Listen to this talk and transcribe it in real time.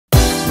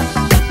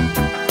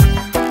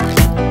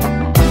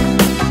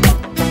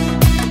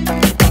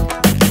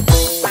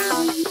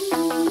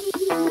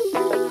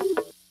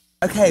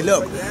Okay,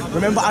 look.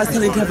 Remember I was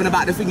telling Kevin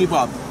about the thingy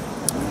bob?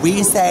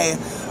 We say,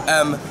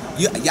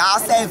 y'all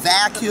say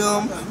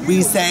vacuum,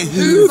 we say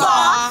hoover.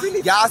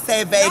 Y'all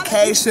say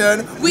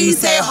vacation, we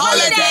say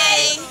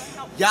holiday.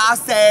 Y'all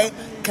say,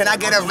 can I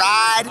get a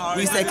ride?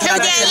 We say, can I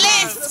get a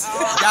lift?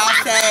 Y'all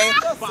say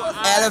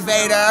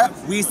elevator,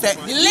 we say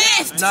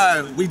lift.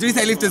 No, we do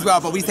say lift as well,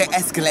 but we say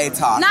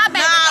escalator. Nah,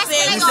 baby,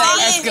 we say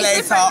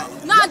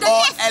escalator. No, the or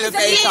lift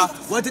elevator.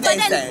 Is What did they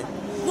say?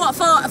 What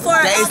for they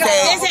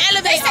say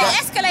elevator. They say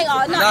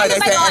escalator. No, they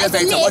say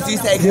elevator. What do you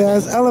say?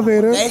 Yes,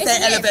 elevator. They say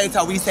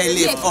elevator. We say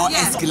lift or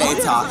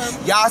escalator.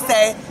 Y'all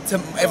say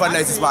everyone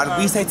knows this one.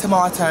 We say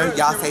tomato.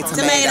 Y'all say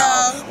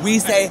tomato. We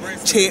say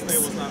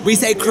chips. We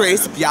say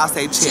crisp. Y'all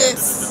say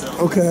chips.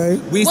 Okay.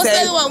 What's the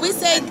other one? We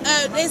say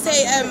they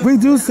say We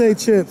do say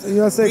chips and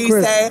y'all say crisp.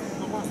 We say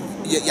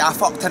y'all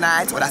fuck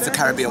tonight. Well, that's the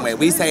Caribbean way.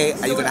 We say,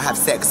 are you gonna have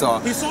sex or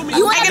you wanna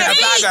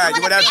beat?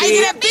 You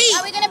wanna beat?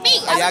 Are we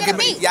gonna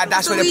beat? Yeah,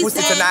 that's where the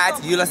pussy tonight.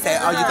 You'll say,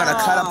 oh, you're gonna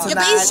cut up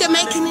tonight. Yeah, but he's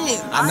Jamaican, isn't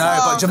it? I know,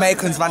 but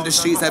Jamaicans run the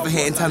streets over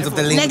here in terms of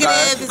the lingo.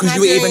 Because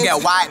you even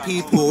get white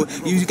people.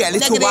 You get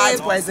little white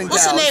boys and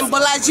girls. What's your name,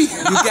 Bolaji?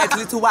 You get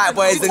little white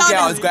boys and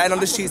girls going on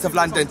the streets of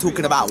London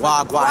talking about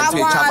wagwan to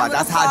each other.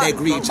 That's how they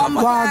greet each other.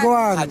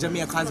 Wagwan. How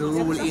Jamaicans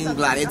rule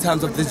England in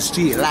terms of the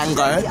street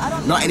lingo.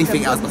 Not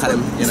anything else because,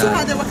 you know,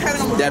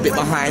 they're a bit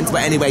behind.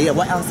 But anyway, yeah,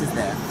 what else is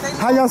there?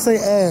 How y'all say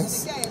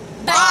ass?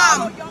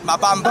 Bum. My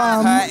bum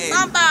bum's hurting.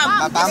 Bum.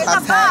 My bum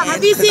bum's hurting.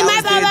 Have you seen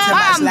my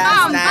bum?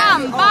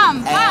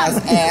 Bum. Ass,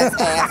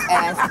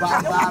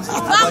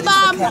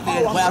 bum.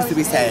 What else do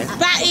we say?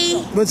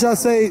 Batty. But y'all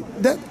say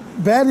that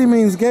batty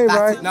means gay,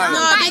 right? No,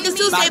 they can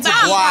still say batty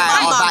batty.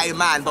 boy or batty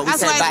man, but we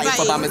say batty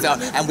for batty. bum as well.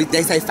 And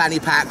they say fanny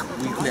pack,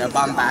 we call it a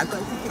bum bag.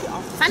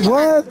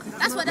 What?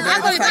 That's what the I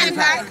got a fanny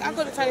pack. I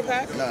got a fanny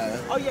pack. No.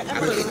 Oh yeah,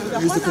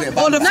 we used to call it a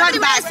bum the bag. Nobody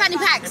wears fanny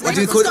packs. What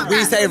do you call it?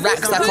 We say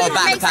rucksack or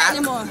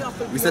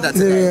backpack. We said that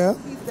today. Yeah.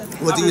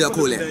 What do you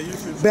call it?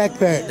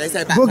 Backpack. They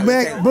say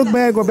backpack. Book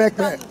bag or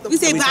backpack? We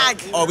say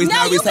bag. Or we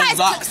say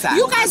rucksack.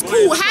 You guys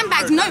call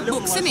handbags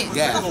notebooks, innit?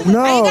 Yeah.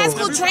 No. You guys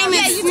call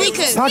trainers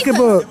sneakers.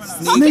 Pocketbook.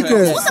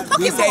 Sneakers. What's a pocketbook?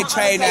 We say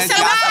trainers. It's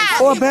a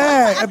bag. Or a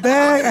bag. A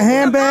bag. A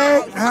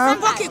handbag. Huh?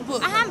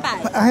 Pocketbook. A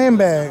handbag. A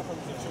handbag.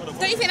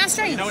 Don't you think that's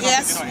strange?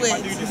 Yes,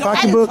 weird.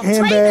 Pocketbook,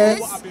 handbag.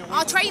 Trainers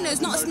are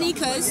trainers, not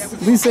sneakers.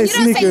 We say We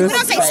sneakers.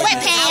 don't say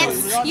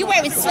sweatpants. You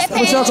wearing sweatpants.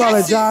 What y'all call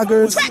it?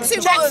 Joggers?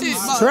 Tracksuit.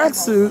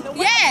 Tracksuit?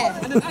 Yeah.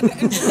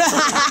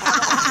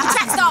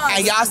 Track stars.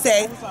 And y'all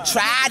say,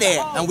 tried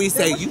it. And we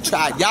say, you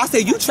tried. Y'all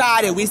say, you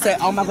tried it. We say,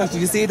 oh my gosh, did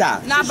you see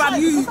that? Nah,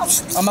 bruv, you.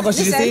 Oh my gosh,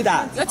 did you see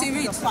that? You're too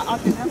rude.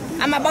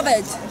 Am I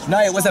bothered?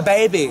 No, it was a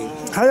baby.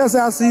 How y'all say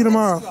I'll see you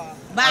tomorrow?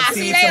 Bye. I'll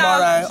see you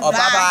tomorrow. Or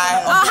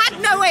bye-bye.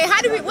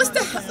 How do we, what's the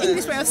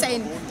English way of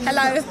saying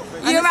hello?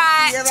 You're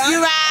right.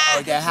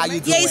 Oh yeah, how you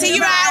doing? Yeah, you say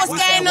you're right.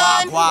 What's going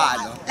on?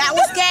 Like,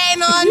 what's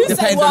going on?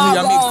 Depends on who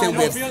you're mixing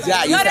with.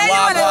 Yeah, you say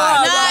wagwan.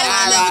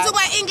 No, we talk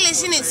about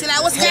English, innit? So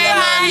like, what's going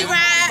on? You're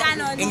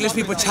right. English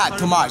people chat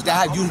too much. They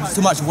have used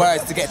too much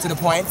words to get to the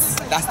points.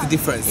 That's the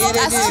difference. Yeah,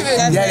 that's true.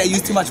 Yeah, they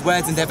use too much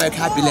words in their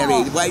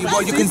vocabulary.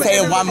 What you can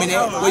say in 1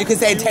 minute, what you can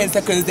say in 10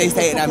 seconds, they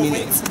say it in a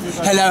minute.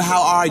 Hello,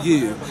 how are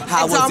you?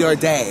 How was your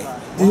day?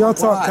 Do y'all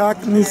talk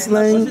Cockney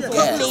slang?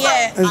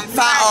 Yeah.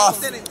 Fat off.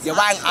 You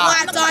wang up.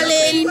 Right,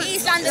 darling.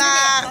 East London.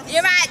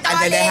 You're right, darling. And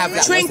then they have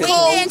like, Trinkle.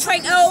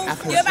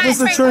 You're right, What's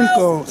a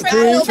trinkle?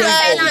 Trinkle.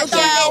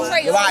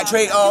 You're right,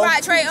 treacle. You're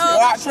right, treacle. You're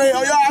right,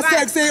 treacle. You're right,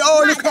 sexy.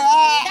 Oh, look at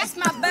that. That's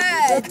my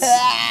bird.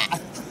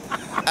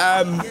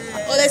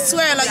 Or they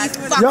swear like you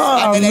fuck. Y'all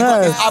And then they got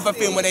this mess. other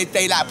thing where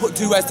they like put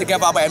two words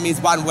together but it means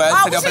one word.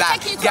 Oh, So they'll be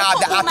like, get up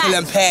the apple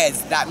and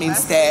pears. That means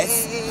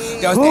stairs.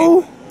 They'll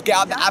Who? say, get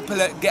up the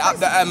apple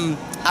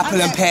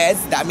and pears.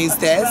 That means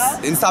stairs.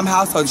 In some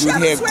households you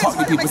would hear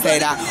Cockney people say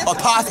that. Or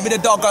pass me the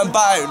dog and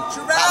bone.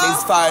 That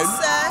means phone.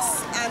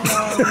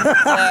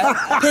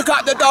 Pick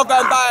up the dog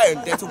and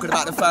bone. They're talking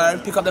about the phone.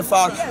 Pick up the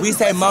phone. We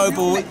say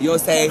mobile. You'll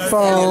say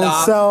Phone,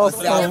 cell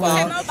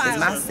phone. It's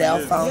my cell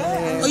phone.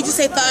 Or you just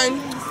say phone.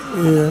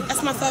 Yeah.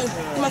 That's my phone.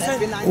 My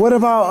phone. What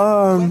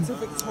about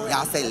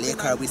Y'all say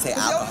liquor. We say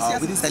alcohol.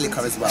 We do say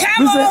liquor as well.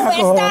 we say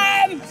alcohol?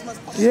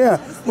 Yeah.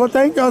 Well,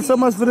 thank y'all so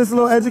much for this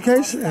little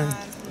education.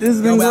 This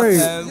has been great.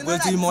 Welcome. We'll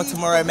do more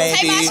tomorrow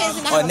maybe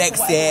or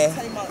next year.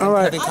 All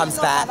right. Kevin comes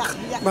back.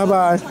 Bye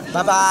bye.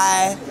 Bye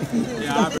bye.